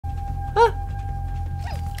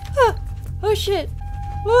Oh shit.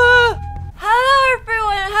 Whoa! Hello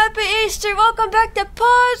everyone, happy Easter, welcome back to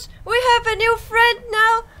Paws. We have a new friend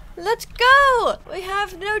now. Let's go! We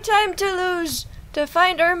have no time to lose to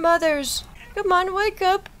find our mothers. Come on, wake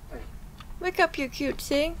up. Wake up, you cute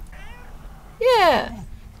thing. Yeah.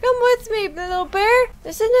 Come with me, little bear.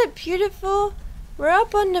 Isn't it beautiful? We're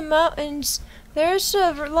up on the mountains. There's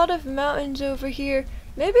a lot of mountains over here.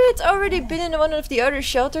 Maybe it's already been in one of the other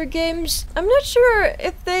shelter games. I'm not sure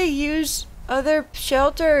if they use other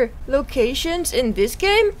shelter locations in this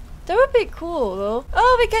game. That would be cool though.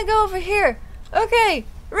 Oh, we can go over here. Okay,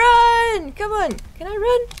 run! Come on. Can I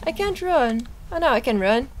run? I can't run. Oh, now I can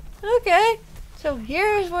run. Okay. So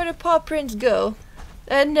here's where the paw prints go.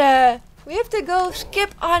 And we have to go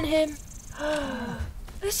skip on him.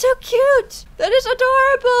 That's so cute! That is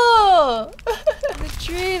adorable! The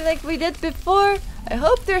tree like we did before. I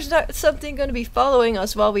hope there's not something gonna be following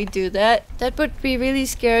us while we do that. That would be really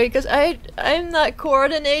scary because I'm not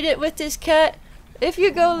coordinated with this cat. If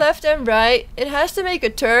you go left and right, it has to make a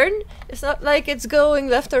turn. It's not like it's going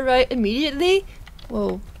left or right immediately.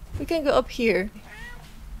 Whoa, we can go up here.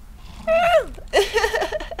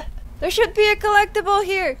 There should be a collectible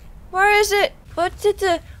here. Where is it? What did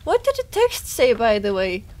the text say, by the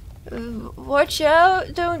way? Watch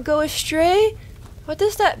out, don't go astray. What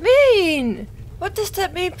does that mean? What does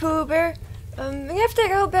that mean, Pooh Bear? We have to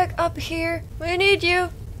go back up here. We need you.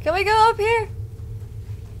 Can we go up here?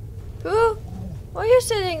 Pooh? Why are you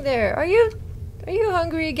sitting there? Are you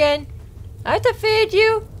hungry again? I have to feed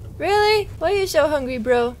you? Really? Why are you so hungry,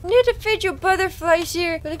 bro? I need to feed you butterflies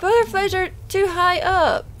here, but the butterflies are too high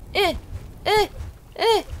up.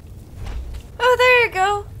 Oh, there you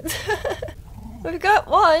go. We've got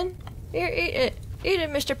one. Here, eat it. Eat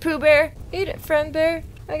it, Mr. Pooh Bear. Eat it, friend bear.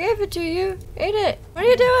 I gave it to you. Eat it. What are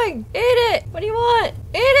you doing? Eat it. What do you want?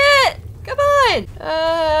 Eat it. Come on.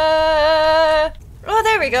 Oh,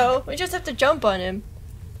 there we go. We just have to jump on him.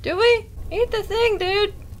 Do we? Eat the thing,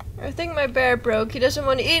 dude. I think my bear broke. He doesn't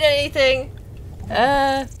want to eat anything.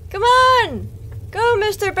 Come on. Go,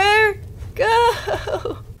 Mr. Bear.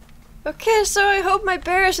 Go. Okay, so I hope my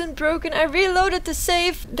bear isn't broken. I reloaded the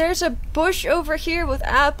save. There's a bush over here with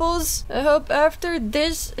apples. I hope after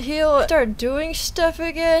this he'll start doing stuff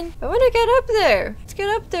again. I want to get up there. Let's get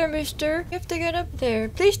up there, mister. You have to get up there.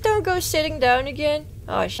 Please don't go sitting down again.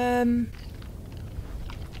 Oh,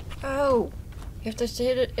 oh. You have to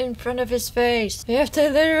sit it in front of his face. You have to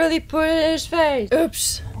literally put it in his face.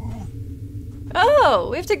 Oops. Oh,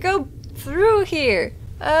 we have to go through here.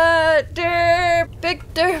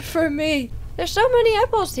 Big dirt for me. There's so many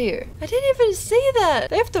apples here. I didn't even see that.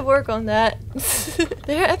 They have to work on that.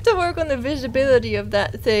 They have to work on the visibility of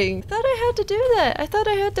that thing. I thought I had to do that. I thought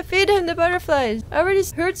I had to feed him the butterflies. I already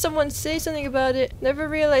heard someone say something about it, never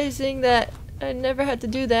realizing that I never had to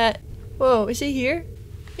do that. Whoa, is he here?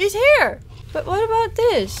 He's here! But what about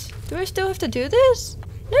this? Do I still have to do this?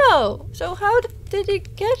 No! So how did he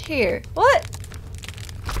get here? What?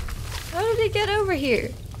 How did he get over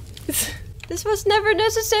here? This was never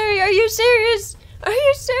necessary. Are you serious? Are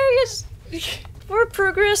you serious? We're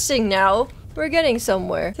progressing now. We're getting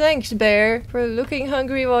somewhere. Thanks, bear, for looking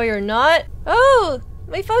hungry while you're not. Oh,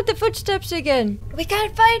 we found the footsteps again. We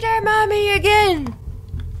can't find our mommy again.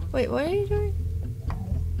 Wait, what are you doing?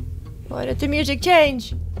 Why did the music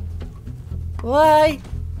change? Why?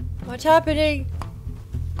 What's happening?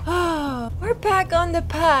 Oh, we're back on the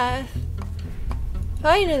path.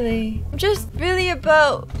 Finally. I'm just really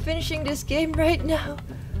about finishing this game right now.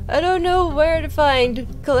 I don't know where to find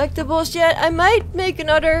collectibles yet. I might make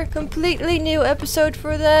another completely new episode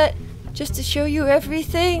for that, just to show you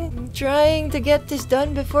everything. I'm trying to get this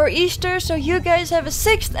done before Easter, so you guys have a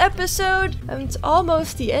 6th episode. And it's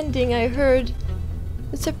almost the ending, I heard.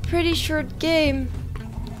 It's a pretty short game,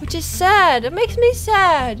 which is sad. It makes me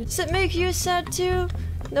sad. Does it make you sad too?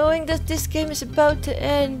 Knowing that this game is about to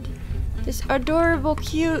end. This adorable,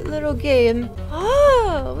 cute little game.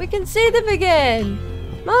 Oh, we can see them again.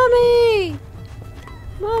 Mommy!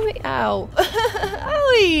 Mommy, ow.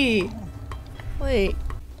 Owie! Wait,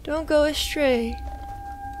 don't go astray.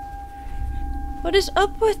 What is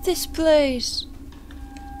up with this place?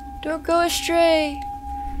 Don't go astray.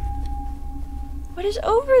 What is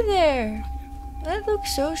over there? That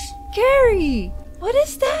looks so scary. What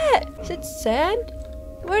is that? Is it sand?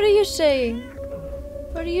 What are you saying?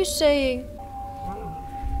 What are you saying?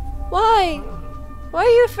 Why? Why are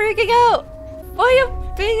you freaking out? Why are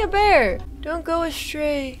you being a bear? Don't go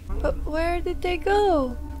astray. But where did they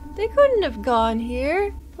go? They couldn't have gone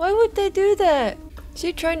here. Why would they do that? Is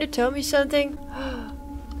he trying to tell me something?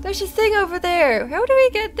 There's a thing over there. How do we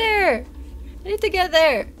get there? I need to get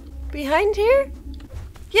there. Behind here?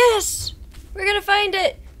 Yes! We're gonna find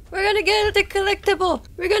it. We're gonna get the collectible.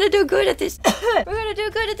 We're gonna do good at this. We're gonna do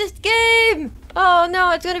good at this game. Oh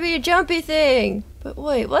no, it's gonna be a jumpy thing. But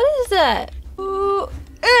wait, what is that? Ooh,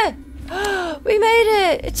 we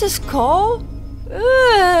made it. It's a skull.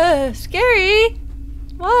 Scary.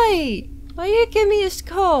 Why? Why you give me a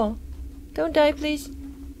skull? Don't die, please.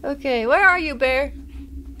 Okay, where are you, bear?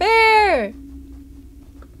 Bear!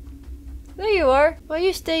 There you are. Why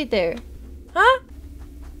you stayed there? Huh?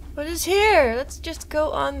 What is here? Let's just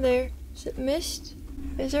go on there. Is it mist?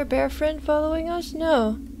 Is our bear friend following us?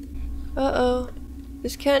 No. Uh-oh.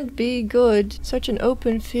 This can't be good. Such an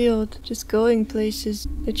open field. Just going places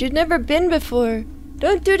that you've never been before.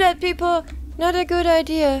 Don't do that, people. Not a good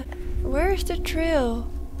idea. Where's the trail?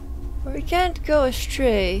 We can't go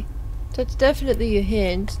astray. That's definitely a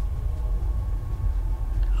hint.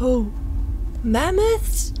 Oh.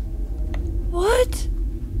 Mammoths? What?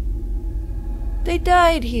 They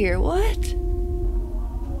died here. What?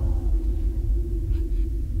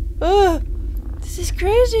 Oh, this is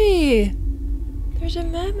crazy. There's a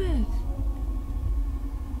mammoth.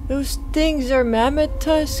 Those things are mammoth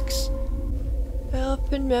tusks.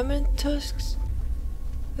 Elephant mammoth tusks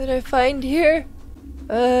that I find here.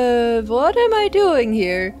 What am I doing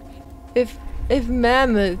here? If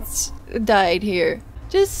mammoths died here.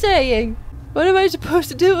 Just saying. What am I supposed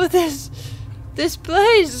to do with this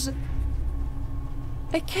place?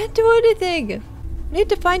 I can't do anything. I need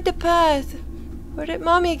to find the path. Where did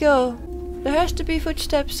mommy go? There has to be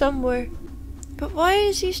footsteps somewhere. But why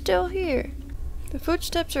is he still here? The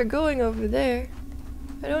footsteps are going over there.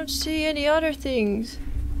 I don't see any other things.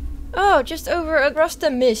 Oh, just over across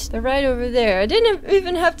the mist. They're right over there. I didn't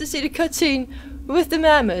even have to see the cutscene with the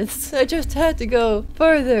mammoths. I just had to go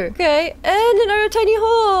further. Okay, and another tiny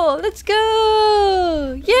hole. Let's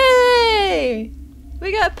go! Yay!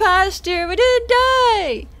 We got past here. We didn't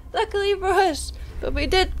die! Luckily for us. But we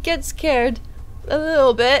did get scared. A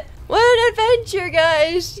little bit. What an adventure,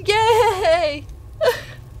 guys! Yay!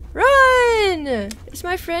 Run! Is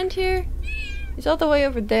my friend here? He's all the way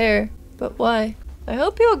over there. But why? I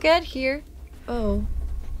hope he'll get here. Oh.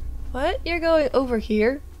 What? You're going over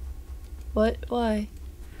here? What? Why?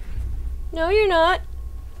 No, you're not.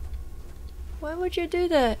 Why would you do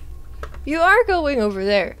that? You are going over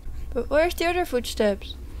there. But where's the other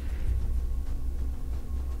footsteps?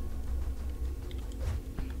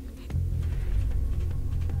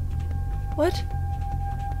 What?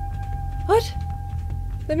 What?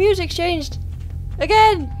 The music changed.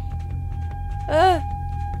 Again! Huh?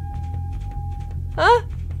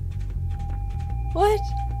 What?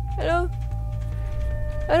 I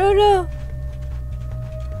don't know.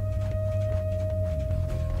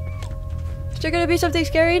 Is there gonna be something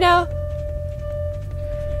scary now?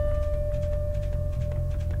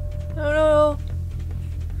 I don't know.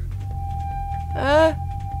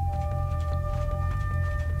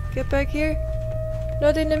 Get back here.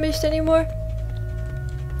 Not in the mist anymore.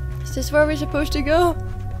 Is this where we're supposed to go?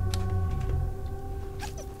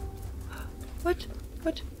 What?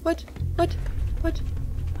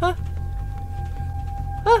 Huh?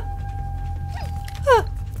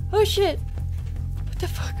 Oh shit! What the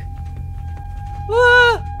fuck?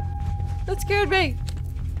 Whoa! That scared me!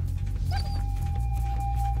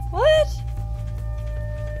 What?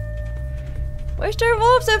 Where's there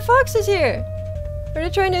wolves and foxes here? Are they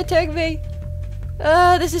trying to attack me?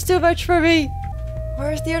 This is too much for me!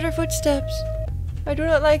 Where's the other footsteps? I do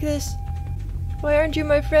not like this. Why aren't you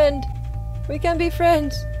my friend? We can be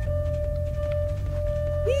friends.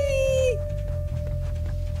 Whee!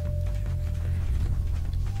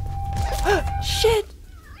 Shit!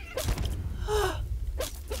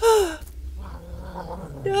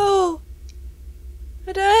 No!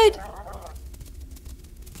 I died!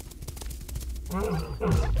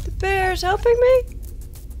 The bear's helping me?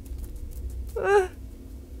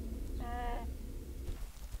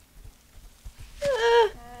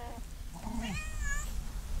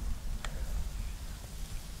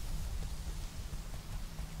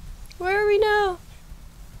 Where are we now?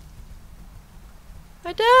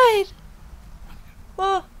 I died!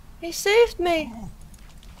 Well, he saved me.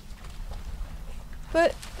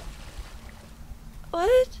 But...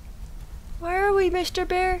 what? Where are we, Mr.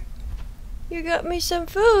 Bear? You got me some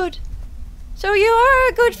food. So you are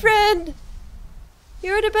a good friend!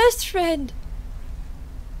 You're the best friend.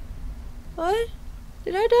 What?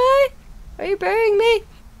 Did I die? Are you burying me?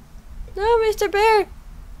 No, Mr. Bear.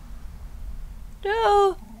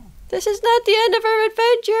 No. This is not the end of our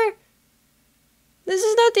adventure. This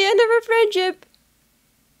is not the end of our friendship.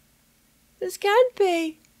 This can't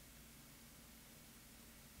be.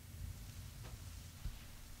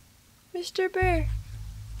 Mr. Bear.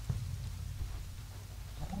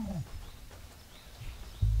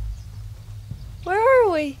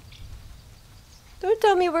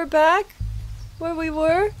 tell me we're back where we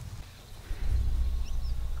were.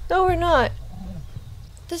 No, we're not.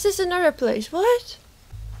 This is another place. What?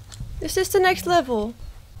 Is this the next level?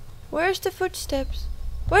 Where's the footsteps?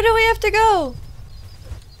 Where do we have to go?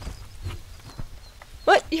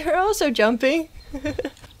 What? You're also jumping?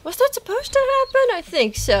 Was that supposed to happen? I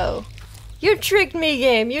think so. You tricked me,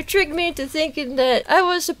 game. You tricked me into thinking that I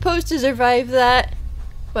was supposed to survive that.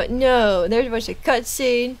 But no, there was a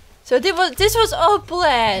cutscene. So this was all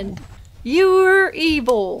planned. You're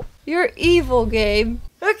evil. You're evil, game.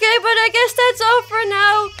 Okay, but I guess that's all for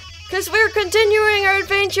now. Because we're continuing our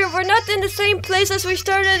adventure. We're not in the same place as we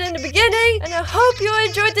started in the beginning. And I hope you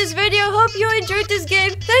enjoyed this video. Hope you enjoyed this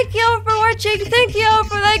game. Thank you all for watching. Thank you all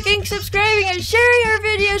for liking, subscribing, and sharing our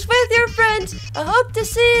videos with your friends. I hope to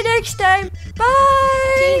see you next time.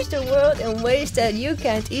 Bye! Change the world in ways that you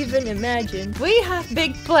can't even imagine. We have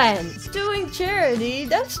big plans. Doing charity,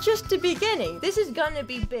 that's just the beginning. This is gonna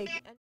be big.